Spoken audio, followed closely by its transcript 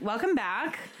Welcome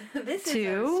back This to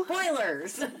is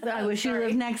spoilers. I Wish You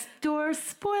Lived Next Door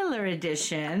spoiler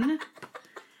edition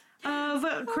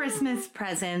of Christmas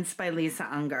Presents by Lisa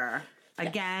Unger.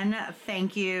 Again,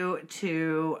 thank you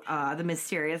to the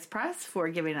Mysterious Press for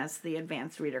giving us the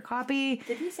advanced reader copy.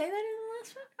 Did we say that in the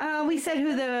last one? We said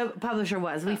who the publisher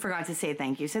was. We forgot to say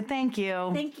thank you. So thank you.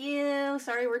 Thank you.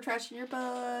 Sorry we're trashing your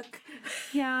book.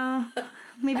 Yeah.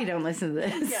 Maybe don't listen to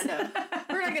this. Yeah, no.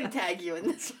 We're not going to tag you in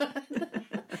this one.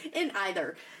 In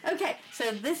either. Okay,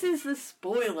 so this is the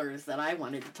spoilers that I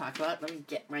wanted to talk about. Let me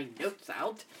get my notes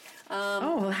out.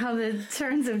 How the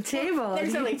turns of table.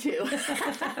 There's only two.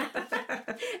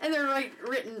 And they're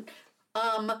written.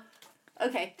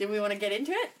 Okay, do we want to get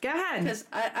into it? Go ahead. Because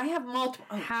I have multiple.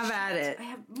 Oh, Have at it. I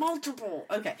have multiple.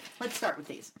 Okay, let's start with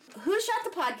these. Who shot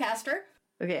the podcaster?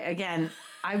 Okay, again,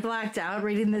 I blacked out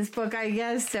reading this book, I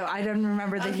guess, so I don't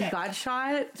remember that he got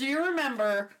shot. Do you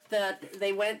remember that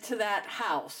they went to that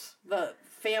house, the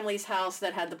family's house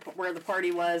that had where the party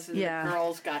was, and the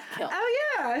girls got killed?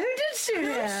 Oh, yeah. Who did shoot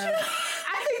him?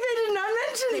 I think they did not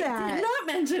mention that. They did not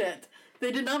mention it.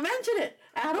 They did not mention it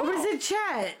at all. Or was it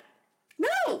Chet?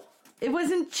 No. It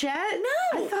wasn't Chet?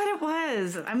 No. I thought it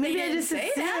was. Maybe I just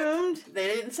assumed. They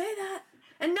didn't say that.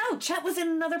 And no, Chet was in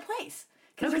another place.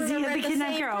 Because he had the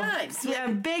kidnapped girl. Time. Yeah,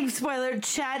 big spoiler,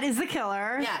 Chet is the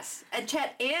killer. Yes, and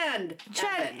Chet and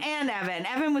Evan.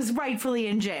 Evan was rightfully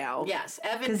in jail. Yes,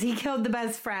 Evan. Because he killed the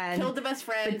best friend.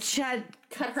 But Chet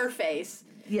cut her face.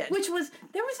 Yeah. Which was,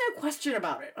 there was no question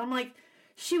about it. I'm like,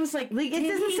 she was like, it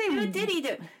doesn't say. Did he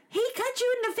do? He cut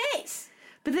you in the face.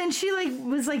 But then she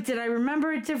was like, did I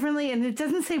remember it differently? And it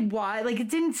doesn't say why. It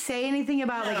didn't say anything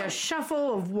about a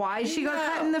shuffle of why she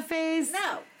got cut in the face.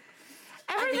 No.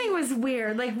 Everything was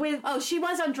weird. She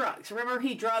was on drugs. Remember,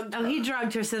 he drugged her. Oh, he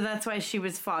drugged her, so that's why she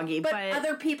was foggy. But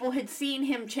other people had seen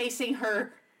him chasing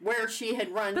her where she had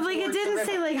run. But it didn't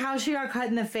say how she got cut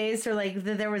in the face or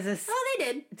that there was this. Oh, they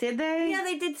did. Did they? Yeah,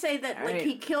 they did say that.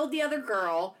 He killed the other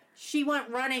girl. She went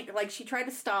running. She tried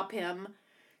to stop him.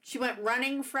 She went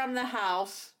running from the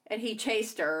house, and he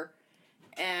chased her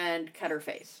and cut her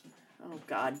face. Oh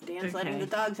God, Dan's letting the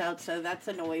dogs out, so that's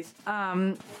a noise.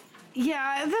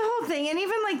 Yeah, the whole thing, and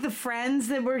even the friends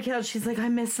that were killed, she's like, I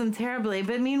miss them terribly.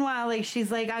 But meanwhile, she's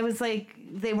like, I was like,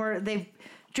 they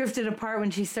drifted apart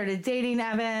when she started dating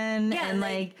Evan, and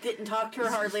they didn't talk to her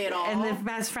hardly at all. And the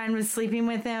best friend was sleeping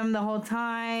with him the whole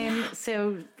time. Yeah.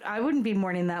 So I wouldn't be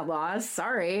mourning that loss.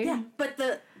 Sorry. Yeah,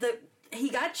 but he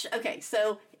got okay.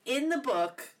 So in the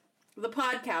book, the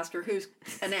podcaster, who's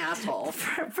an asshole.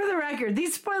 For the record,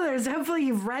 these spoilers, hopefully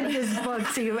you've read this book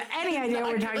so you have any idea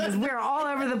what we're talking about. We're all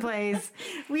over the place.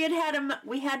 We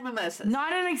had mimosas.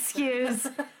 Not an excuse.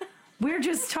 We're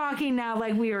just talking now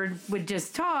like we would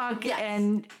just talk. Yes.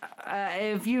 And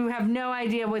if you have no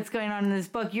idea what's going on in this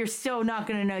book, you're still not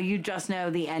going to know. You just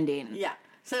know the ending. Yeah.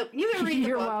 So you can read the book.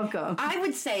 You're welcome. I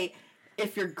would say,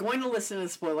 if you're going to listen to the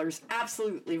spoilers,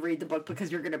 absolutely read the book,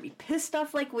 because you're going to be pissed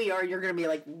off like we are. You're going to be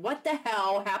like, what the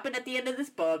hell happened at the end of this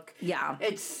book? Yeah.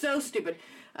 It's so stupid.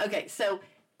 Okay, so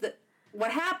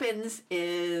what happens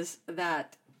is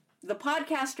that the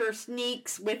podcaster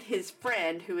sneaks with his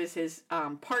friend, who is his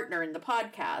partner in the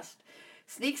podcast,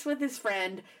 sneaks with his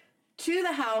friend to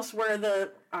the house where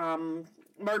the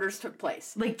murders took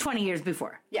place. 20 years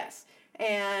before. Yes.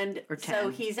 And so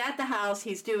he's at the house,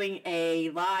 he's doing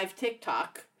a live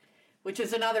TikTok, which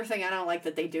is another thing I don't like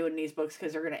that they do in these books,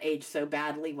 because they're going to age so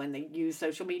badly when they use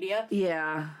social media.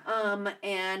 Yeah.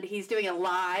 And he's doing a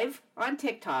live on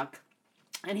TikTok,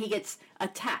 and he gets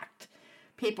attacked.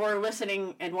 People are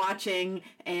listening and watching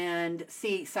and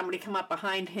see somebody come up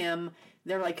behind him.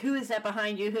 They're like, who is that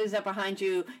behind you? Who is that behind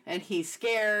you? And he's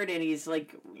scared, and he's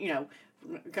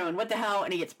going, what the hell?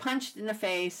 And he gets punched in the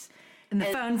face. And the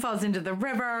phone falls into the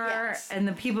river, yes. And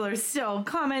the people are still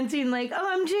commenting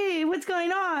OMG, what's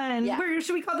going on? Yeah. Where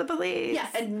should we call the police? Yeah,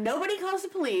 and nobody calls the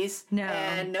police. No.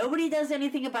 And nobody does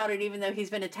anything about it, even though he's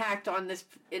been attacked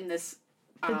in this.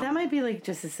 But that might be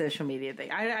just a social media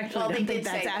thing. I actually don't think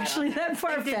that's actually that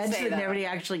far-fetched that nobody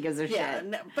actually gives a shit.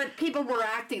 No, but people were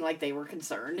acting like they were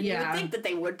concerned. And you would think that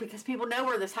they would, because people know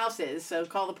where this house is, so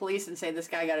call the police and say this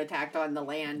guy got attacked on the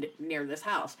land near this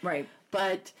house. Right.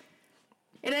 But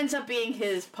it ends up being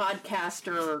his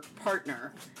podcaster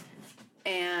partner.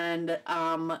 And,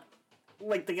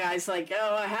 the guy's like,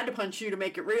 oh, I had to punch you to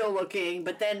make it real looking,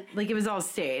 but then... it was all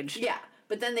staged. Yeah.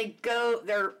 But then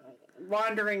they're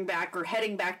wandering back or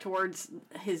heading back towards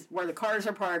where the cars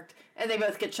are parked, and they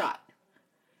both get shot.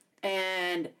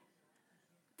 And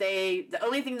the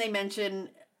only thing they mention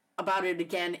about it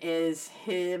again is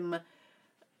him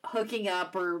hooking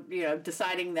up or,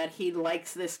 deciding that he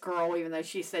likes this girl even though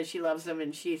she says she loves him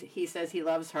and he says he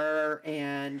loves her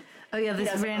and oh yeah,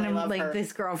 this random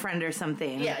this girlfriend or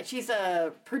something. Yeah, she's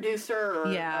a producer or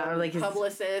or like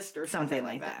publicist or something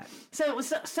like that. So it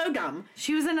was so dumb.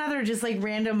 She was another just like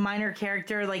random minor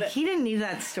character. Like he didn't need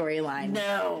that storyline.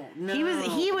 No.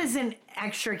 He was an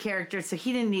extra character, so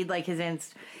he didn't need like his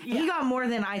He got more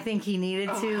than I think he needed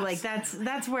to. Like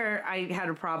that's where I had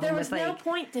a problem. There was with, no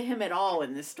point to him at all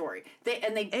in this story.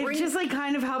 It just like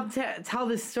kind of helped to tell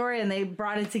the story, and they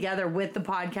brought it together with the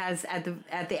podcast at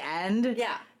the end.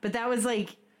 Yeah, but that was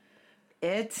like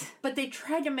it. But they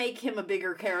tried to make him a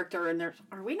bigger character, and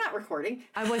are we not recording?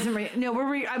 I wasn't.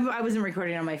 I wasn't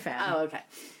recording on my phone. Oh, okay.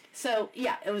 So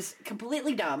yeah, it was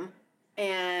completely dumb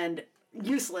and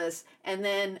useless, and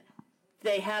then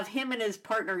they have him and his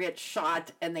partner get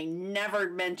shot, and they never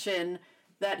mention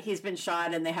that he's been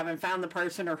shot, and they haven't found the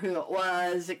person or who it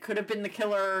was. It could have been the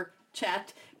killer,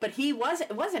 Chet, but it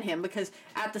wasn't him, because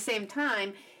at the same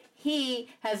time, he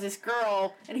has this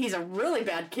girl, and he's a really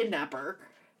bad kidnapper.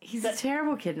 He's a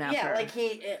terrible kidnapper. Yeah, like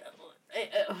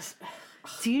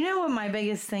Do you know what my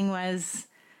biggest thing was?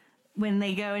 When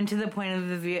they go into the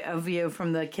point of view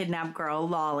from the kidnapped girl,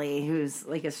 Lolly, who's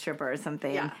like a stripper or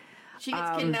something. Yeah. She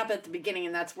gets kidnapped at the beginning,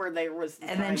 and that's where there was.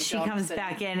 And then she comes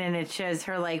back in, and it shows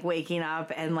her like waking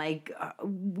up and like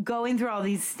going through all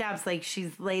these steps. Like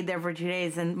she's laid there for 2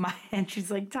 days, and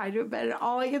she's like tied to a bed. And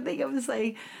all I could think of was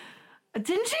like,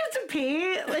 didn't she have to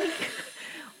pee? Like,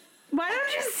 why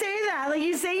don't you say that? Like,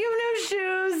 you say you have no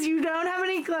shoes, you don't have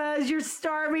any clothes, you're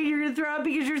starving, you're gonna throw up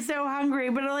because you're so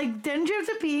hungry. But like, didn't you have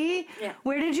to pee? Yeah.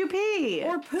 Where did you pee?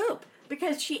 Or poop,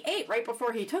 because she ate right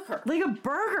before he took her. Like a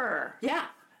burger. Yeah.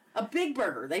 A big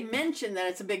burger. They mentioned that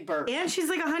it's a big burger. And she's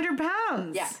like 100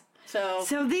 pounds. Yeah. So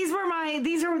this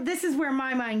is where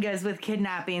my mind goes with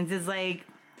kidnappings, is like,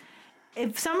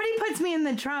 if somebody puts me in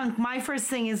the trunk, my first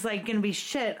thing is like going to be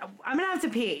shit. I'm going to have to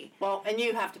pee. Well, and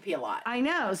you have to pee a lot. I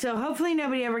know. So hopefully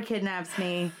nobody ever kidnaps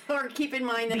me. Or keep in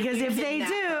mind that because if they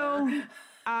do,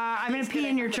 I'm going to pee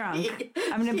in your trunk.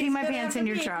 I'm going to pee my pants in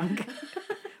your trunk.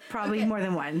 Probably more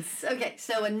than once. Okay,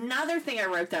 so another thing I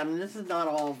wrote down, and this is not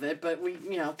all of it, but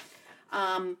the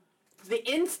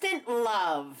instant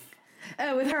love.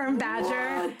 Oh, with her and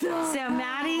Badger. So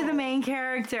Maddie, the main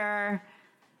character,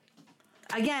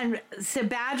 again, so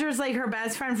Badger's like her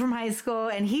best friend from high school,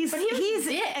 and he's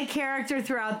a character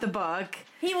throughout the book.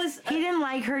 He didn't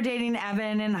like her dating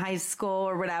Evan in high school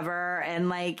or whatever, and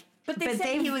like. But they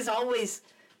said he was always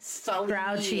sully,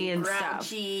 grouchy and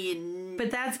stuff.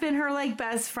 But that's been her like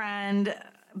best friend,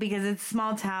 because it's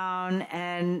small town,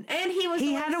 and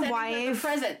he had a wife.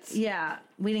 Presents. Yeah,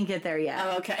 we didn't get there yet.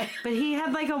 Oh, okay. But he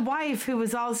had like a wife who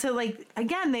was also like,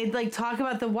 again, they'd like talk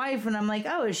about the wife, and I'm like,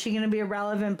 oh, is she going to be a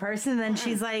relevant person? And then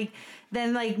she's like,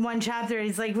 then like one chapter,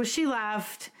 he's like, well, she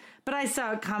left, but I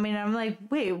saw it coming. And I'm like,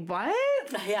 wait, what?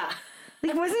 Yeah.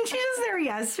 Like, wasn't she just there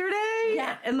yesterday?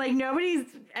 Yeah. And like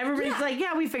everybody's like,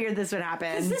 yeah, we figured this would happen.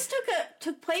 Because this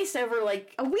took place over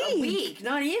like a week,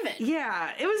 not even.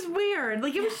 Yeah, it was weird.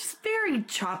 Like, it was just very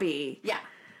choppy. Yeah.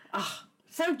 Oh,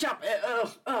 so choppy.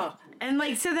 And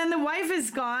like, so then the wife is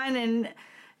gone, and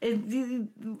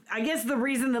I guess the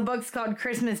reason the book's called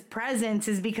Christmas Presents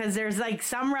is because there's like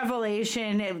some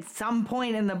revelation at some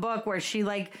point in the book where she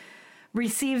like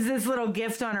receives this little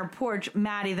gift on her porch.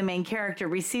 Maddie, the main character,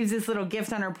 receives this little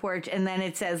gift on her porch, and then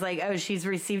it says like, oh, she's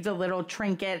received a little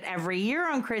trinket every year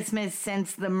on Christmas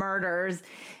since the murders.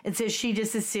 It says she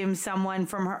just assumed someone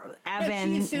from her,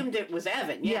 Evan. Yeah, she assumed it was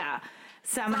Evan. Yeah.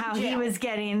 Somehow he was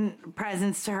getting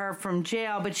presents to her from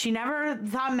jail, but she never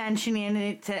thought mentioning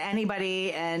it to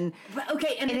anybody. And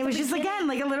it was just, again,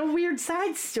 like a little weird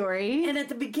side story. And at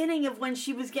the beginning of when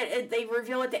she was they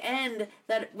reveal at the end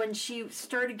that when she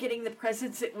started getting the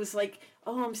presents, it was like,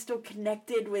 oh, I'm still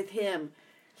connected with him.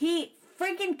 He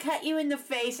freaking cut you in the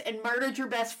face and murdered your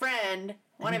best friend.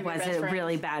 One of your best friends.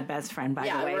 Really bad best friend, by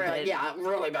the way.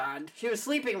 Really bad. She was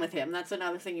sleeping with him. That's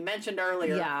another thing you mentioned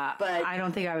earlier. Yeah, but I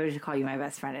don't think I would call you my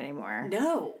best friend anymore.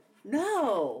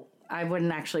 No. I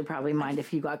wouldn't actually probably mind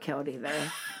if you got killed either.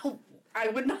 I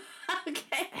would not.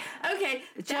 Okay.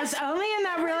 Just only in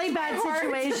that really bad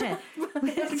situation.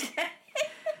 Okay.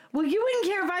 Well, you wouldn't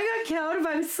care if I got killed if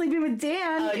I was sleeping with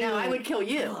Dan. Oh, no, I would kill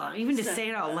you. Even to say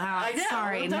it out loud. I know.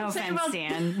 Sorry, no offense,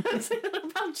 Dan. Don't say it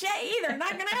about Jay either.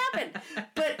 Not going to happen.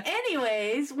 But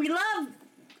anyways,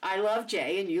 I love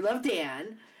Jay and you love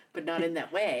Dan, but not in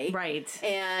that way. Right.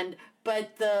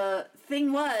 But the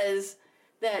thing was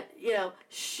that,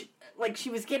 she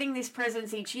was getting these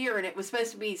presents each year, and it was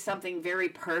supposed to be something very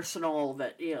personal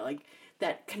that,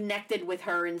 that connected with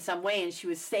her in some way, and she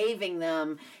was saving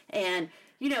them, and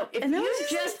if And that you was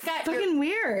just got fucking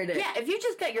weird. Yeah, if you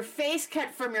just got your face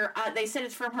cut from your, they said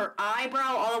it's from her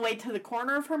eyebrow all the way to the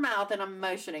corner of her mouth, and I'm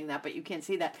motioning that, but you can't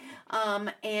see that.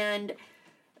 And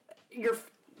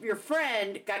your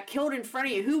friend got killed in front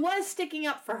of you, who was sticking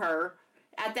up for her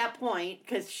at that point,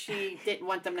 because she didn't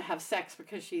want them to have sex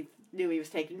because she knew he was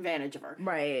taking advantage of her.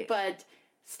 Right. But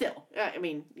still, I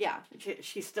mean, yeah,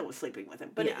 she still was sleeping with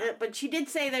him. But but she did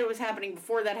say that it was happening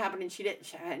before that happened,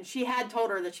 and she had told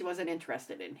her that she wasn't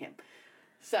interested in him.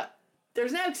 So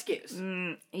there's no excuse.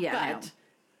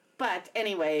 But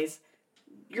anyways,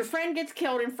 your friend gets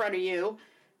killed in front of you.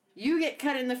 You get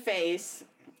cut in the face,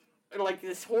 like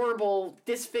this horrible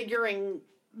disfiguring.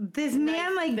 This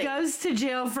man goes to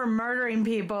jail for murdering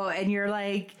people, and you're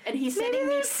like, and he's maybe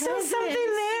there's still something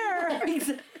there.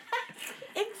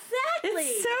 Exactly.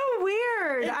 It's so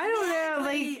weird. Exactly. I don't know.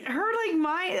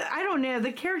 I don't know.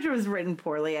 The character was written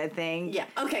poorly, I think. Yeah.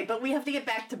 Okay, but we have to get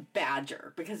back to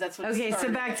Badger because that's what. Okay,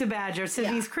 so back to Badger. So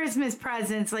these Christmas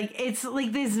presents, it's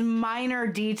like this minor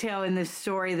detail in the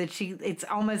story that it's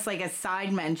almost like a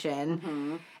side mention.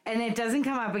 Mm-hmm. And it doesn't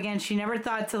come up again. She never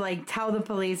thought to tell the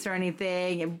police or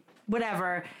anything,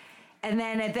 whatever. And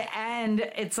then at the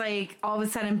end, it's like all of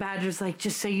a sudden Badger's like,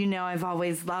 just so you know, I've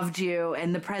always loved you,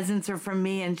 and the presents are from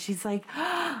me. And she's like,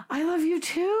 oh, I love you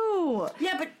too.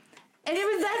 Yeah, but and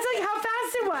that's like how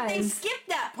fast it was. They skipped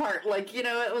that part.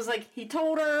 It was like he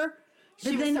told her.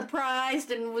 She was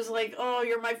surprised and was like, oh,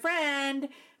 you're my friend.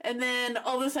 And then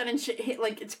all of a sudden,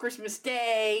 it's Christmas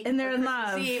Day. And they're in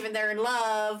Christmas love. Eve, and they're in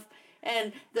love.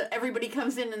 And everybody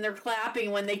comes in and they're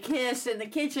clapping when they kiss in the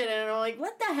kitchen. And I'm like,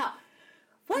 what the hell?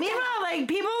 Meanwhile,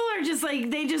 people are just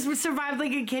they just survived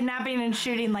a kidnapping and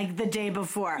shooting the day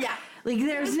before. Yeah.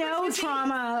 There's no Christmas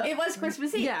trauma. Eve. It was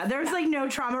Christmas Eve. Yeah, there's no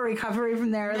trauma recovery from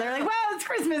there. No. They're like, well, it's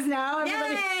Christmas now.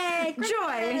 Everybody, yay!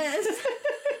 Joy.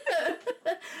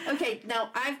 Okay,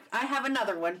 now I have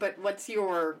another one, but what's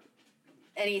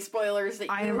any spoilers that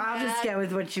you I'll just go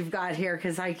with what you've got here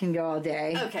because I can go all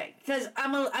day. Okay, because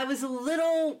I was a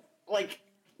little what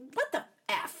the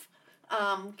F?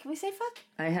 Can we say fuck?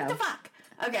 I have. What the fuck?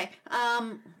 Okay.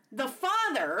 The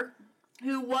father,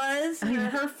 who was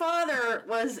her father,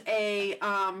 was a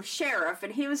sheriff,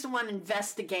 and he was the one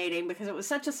investigating because it was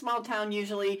such a small town.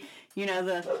 Usually,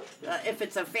 if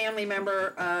it's a family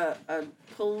member, a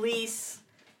police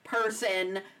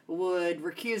person would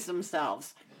recuse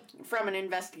themselves from an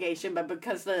investigation, but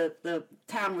because the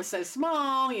town was so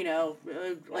small,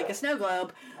 like a snow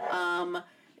globe,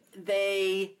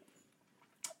 they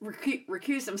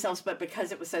recused themselves, but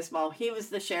because it was so small, he was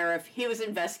the sheriff. He was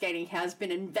has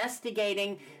been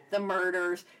investigating the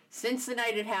murders since the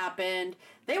night it happened.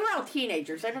 They were all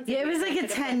teenagers. I don't think it was a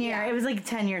 10-year. It was a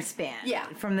 10-year span. Yeah,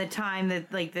 from the time that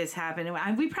this happened.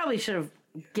 We probably should have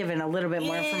given a little bit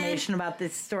more information about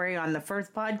this story on the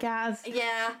first podcast.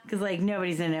 Yeah, because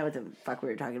nobody's gonna know what the fuck we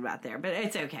were talking about there, but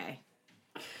it's okay.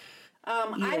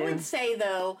 I would say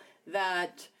though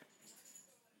that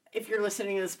if you're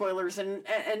listening to the spoilers, and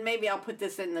maybe I'll put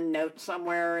this in the note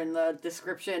somewhere in the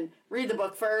description, read the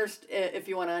book first if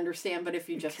you want to understand, but if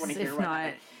you just want to hear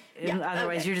what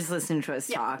otherwise you're just listening to us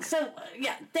talk. So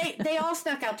they all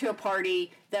snuck out to a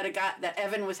party that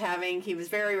Evan was having. He was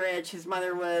very rich. His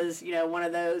mother was, one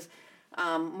of those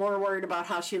more worried about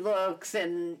how she looks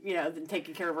and, than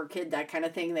taking care of her kid, that kind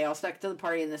of thing. They all snuck to the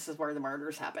party, and this is where the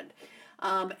murders happened.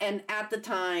 And at the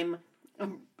time,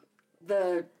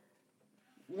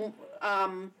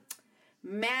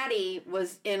 Maddie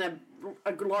was in a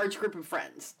large group of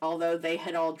friends, although they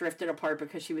had all drifted apart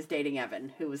because she was dating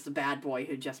Evan, who was the bad boy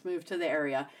who just moved to the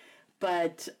area.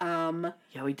 But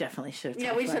we definitely should have.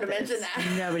 Yeah, we should have mentioned that.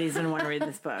 Nobody's gonna want to read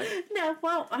this book. No,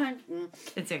 well,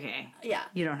 it's okay. Yeah,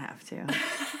 you don't have to.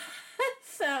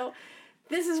 So,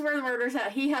 this is where the murders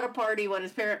happened. He had a party when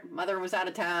his mother was out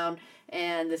of town,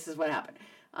 and this is what happened.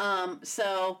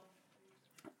 So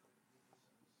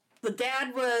the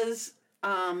dad was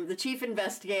the chief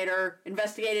investigator,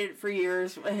 investigated it for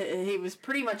years. He was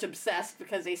pretty much obsessed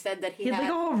because they said that he had a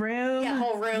whole room. Yeah,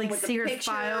 whole room with the pictures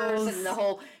files and the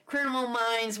whole Criminal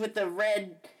Minds with the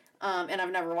red, and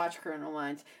I've never watched Criminal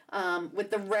Minds,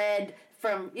 with the red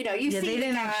from, you see they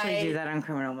didn't actually do that on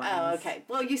Criminal Minds. Oh, okay.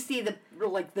 Well, you see the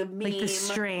meme. Like the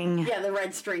string. Yeah, the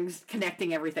red strings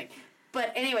connecting everything.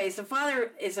 But anyways, the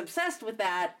father is obsessed with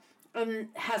that and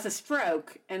has a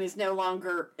stroke and is no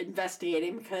longer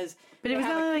investigating because. But it was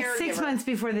only 6 months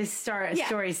before this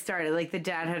story started. Like the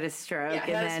dad had a stroke. Yeah,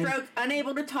 he had a stroke,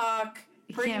 unable to talk,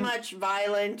 pretty much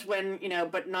violent when,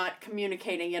 but not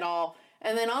communicating at all.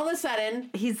 And then all of a sudden.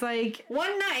 He's like.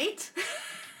 One night.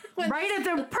 Right at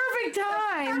the perfect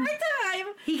time. Perfect time.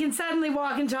 He can suddenly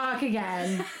walk and talk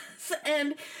again.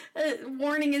 and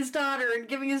warning his daughter and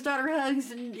giving his daughter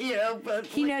hugs and, but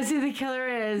he knows who the killer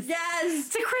is. Yes.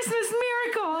 It's a Christmas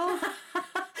miracle.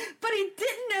 But he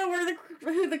didn't know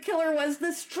who the killer was.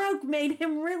 The stroke made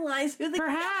him realize who the killer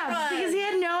was. Perhaps, because he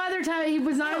had no other time. He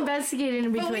was not investigating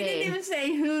in between. But we didn't even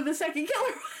say who the second killer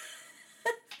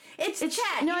was. It's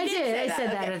Chet. No, You I did. I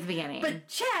said that okay. at the beginning. But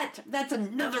Chet, that's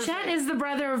another Chet thing. is the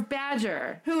brother of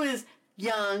Badger. Who is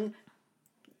young,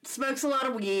 smokes a lot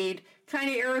of weed, kind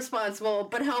of irresponsible,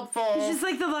 but helpful. He's just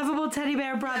like the lovable teddy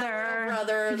bear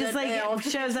brother. He just like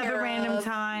shows up at random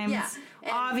times. Yeah.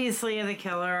 Obviously the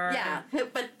killer. Yeah,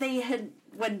 but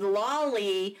when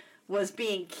Lolly was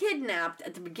being kidnapped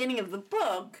at the beginning of the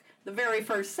book, the very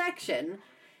first section,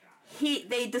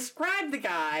 they described the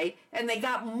guy, and they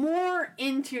got more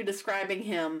into describing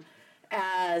him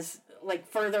as, like,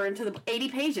 further into the 80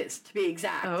 pages, to be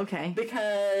exact. Oh, okay.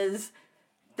 Because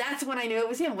that's when I knew it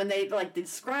was him. When they, like,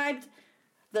 described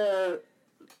the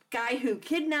guy who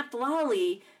kidnapped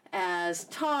Lolly as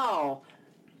tall,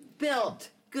 built,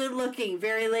 good-looking,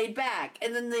 very laid back.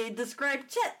 And then they described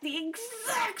Chet the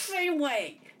exact same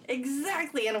way.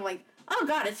 Exactly. And I'm like, oh,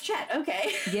 God, it's Chet.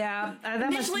 Okay. Yeah.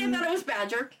 Initially, I thought it was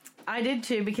Badger. I did,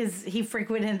 too, because he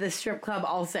frequented the strip club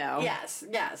also. Yes.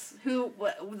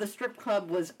 The strip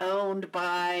club was owned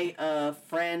by a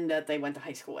friend that they went to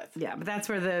high school with. Yeah, but that's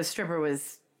where the stripper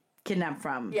was kidnapped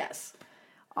from. Yes.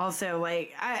 Also,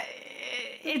 like,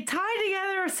 it tied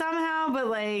together somehow, but,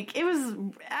 like, it was,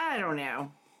 I don't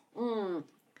know.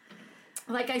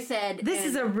 Like I said...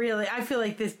 I feel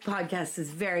like this podcast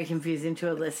is very confusing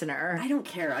to a listener. I don't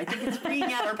care. I think it's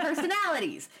bringing out our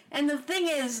personalities. And the thing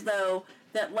is, though,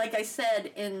 that, like I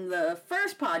said in the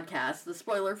first podcast, the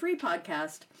spoiler-free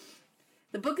podcast,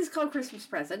 the book is called Christmas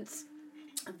Presents.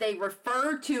 They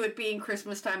refer to it being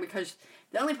Christmas time because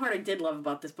the only part I did love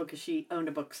about this book is she owned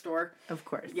a bookstore. Of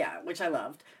course. Yeah, which I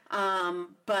loved.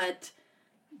 But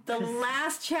the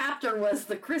last chapter was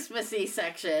the Christmassy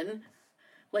section.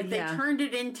 Like, they turned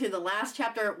it into the last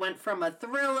chapter. It went from a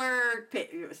thriller,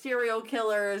 serial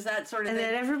killers, that sort of thing.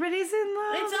 And then everybody's in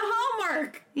love. It's a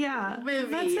Hallmark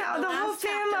movie. That's how the whole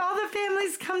family, all the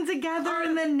families come together,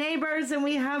 and the neighbors, and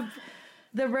we have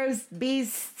the roast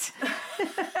beast.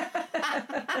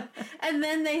 And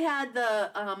then they had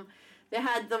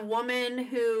the woman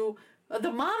who, the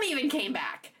mom even came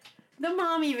back. The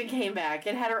mom even came back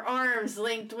and had her arms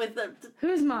linked with the...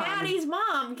 Whose mom? Maddie's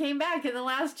mom came back in the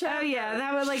last chapter. Oh, yeah.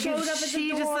 That was like... Showed up at the she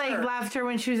door. just, like, left her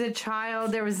when she was a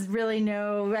child. There was really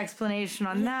no explanation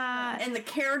on that. And the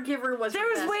caregiver was There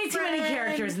was way too many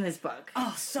characters in this book.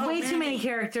 Oh, so way many. too many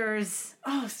characters.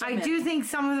 Oh, so I many. do think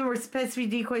some of them were supposed to be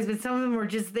decoys, but some of them were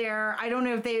just there. I don't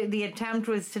know if the attempt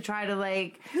was to try to,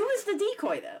 like... Who was the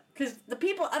decoy, though? Because the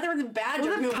people other than Badger...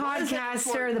 Well, the who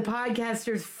podcaster, the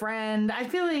podcaster's friend. I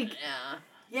feel like...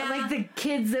 Yeah. Like the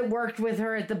kids that worked with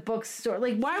her at the bookstore.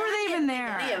 Like, why were they even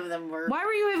there? Any of them were. Why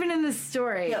were you even in this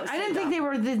story? Yeah, I didn't think they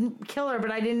were the killer,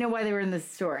 but I didn't know why they were in this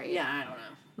story. Yeah, I don't know.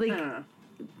 Like, I don't know.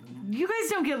 You guys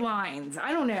don't get lines.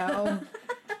 I don't know.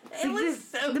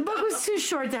 The book was too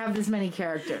short to have this many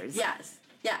characters. Yes.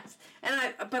 And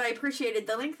I appreciated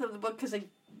the length of the book because,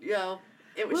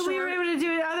 it was Well, short. we were able to do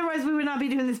it. Otherwise, we would not be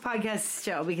doing this podcast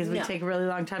still because it would No. take a really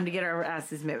long time to get our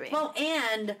asses moving. Well,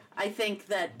 and I think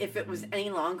that if it was any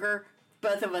longer,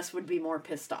 both of us would be more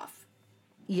pissed off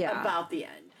about the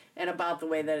end and about the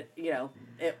way that,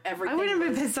 everything I wouldn't have been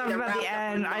was pissed off either about wrapped the up or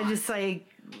end. I not. just,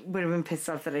 would have been pissed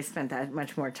off that I spent that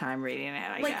much more time reading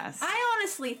it, I guess. I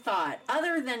honestly thought,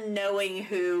 other than knowing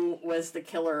who was the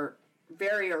killer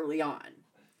very early on,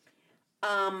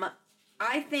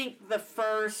 I think the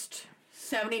first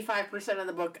 75% of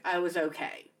the book, I was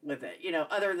okay with it,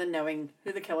 other than knowing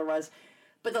who the killer was.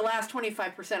 But the last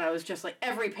 25%, I was just like,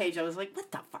 every page, I was like,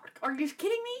 what the fuck? Are you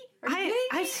kidding me? I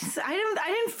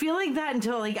didn't feel like that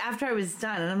until after I was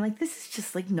done, and I'm like, this is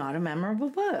just not a memorable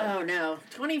book. Oh no,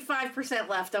 25%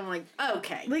 left. I'm like,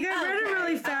 okay. I read it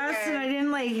really fast, and I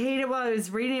didn't hate it while I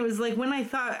was reading. It was when I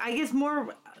thought, I guess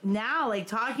more now,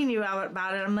 talking to you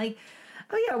about it, I'm like,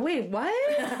 oh yeah, wait, what?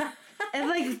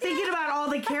 And thinking about all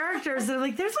the characters,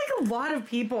 and there's a lot of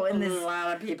people in this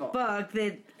book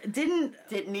that didn't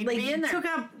need to be in there. Took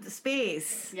up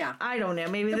space. Yeah, I don't know.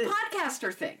 Maybe the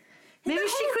podcaster thing. Maybe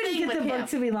she couldn't get the book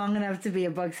to be long enough to be a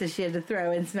book, so she had to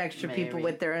throw in some extra people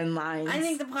with their own lines. I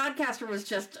think the podcaster was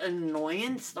just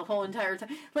annoyance the whole entire time.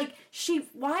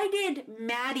 Why did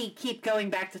Maddie keep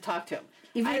going back to talk to him?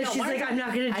 Even though she's I'm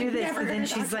not going to do this, and then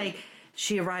she's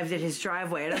she arrived at his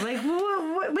driveway, and I'm like,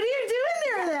 what are you doing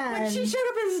there then? When she showed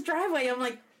up at his driveway, I'm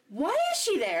like, why is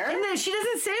she there? And then she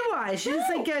doesn't say why. She just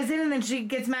like goes in and then she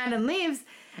gets mad and leaves.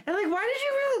 And like, why did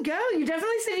you even go? You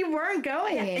definitely said you weren't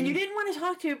going. Yeah, and you didn't want to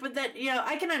talk to her, but that,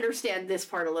 I can understand this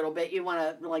part a little bit. You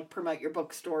want to like promote your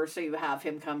bookstore, so you have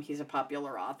him come. He's a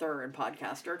popular author and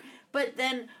podcaster. But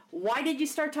then why did you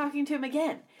start talking to him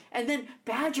again? And then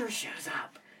Badger shows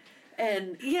up.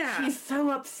 And she's so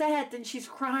upset and she's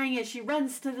crying and she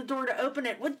runs to the door to open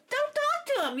it. Well, don't talk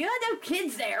to him. You had no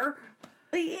kids there.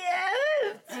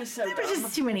 Yeah. So there were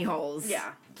just too many holes.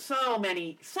 Yeah. So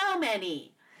many.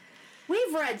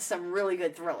 We've read some really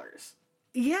good thrillers.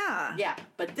 Yeah. Yeah,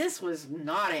 but this was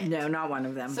not it. No, not one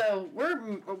of them. So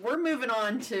we're moving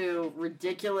on to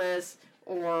ridiculous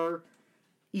or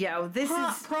this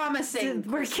is promising.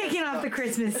 We're kicking off the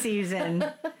Christmas season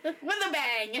with a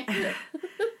bang.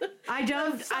 I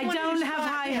don't have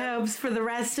high hopes for the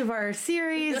rest of our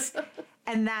series,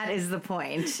 and that is the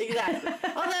point. Exactly.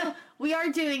 Although we are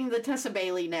doing the Tessa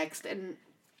Bailey next, and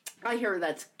I hear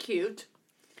that's cute.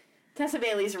 Tessa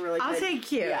Bailey's a really good. I'll take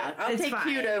cute. Yeah, I'll take fine.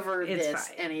 cute over it's this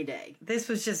fine. any day. This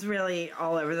was just really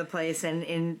all over the place, and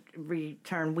in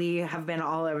return, we have been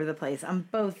all over the place on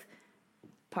both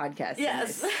podcasts in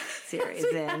this series,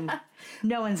 and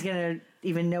no one's going to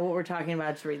even know what we're talking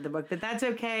about to read the book, but that's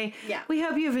okay. Yeah. We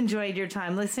hope you've enjoyed your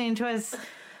time listening to us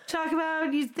talk about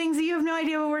things that you have no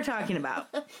idea what we're talking about.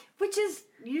 Which is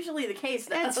usually the case,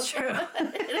 though. That's true.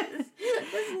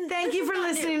 Thank you for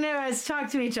listening to us talk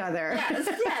to each other.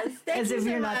 Yes. Thank As you if so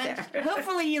you're much. not there.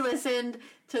 Hopefully you listened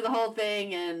to the whole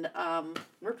thing, and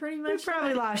we're pretty much... We've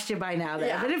probably lost you by now, though.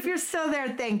 Yeah. But if you're still there,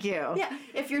 thank you. Yeah,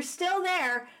 if you're still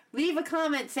there, leave a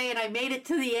comment saying I made it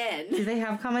to the end. Do they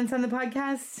have comments on the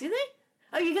podcast? Do they?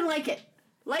 Oh, you can like it.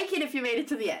 Like it if you made it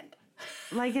to the end.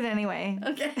 Like it anyway.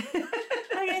 Okay.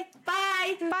 Okay,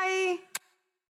 bye. Bye.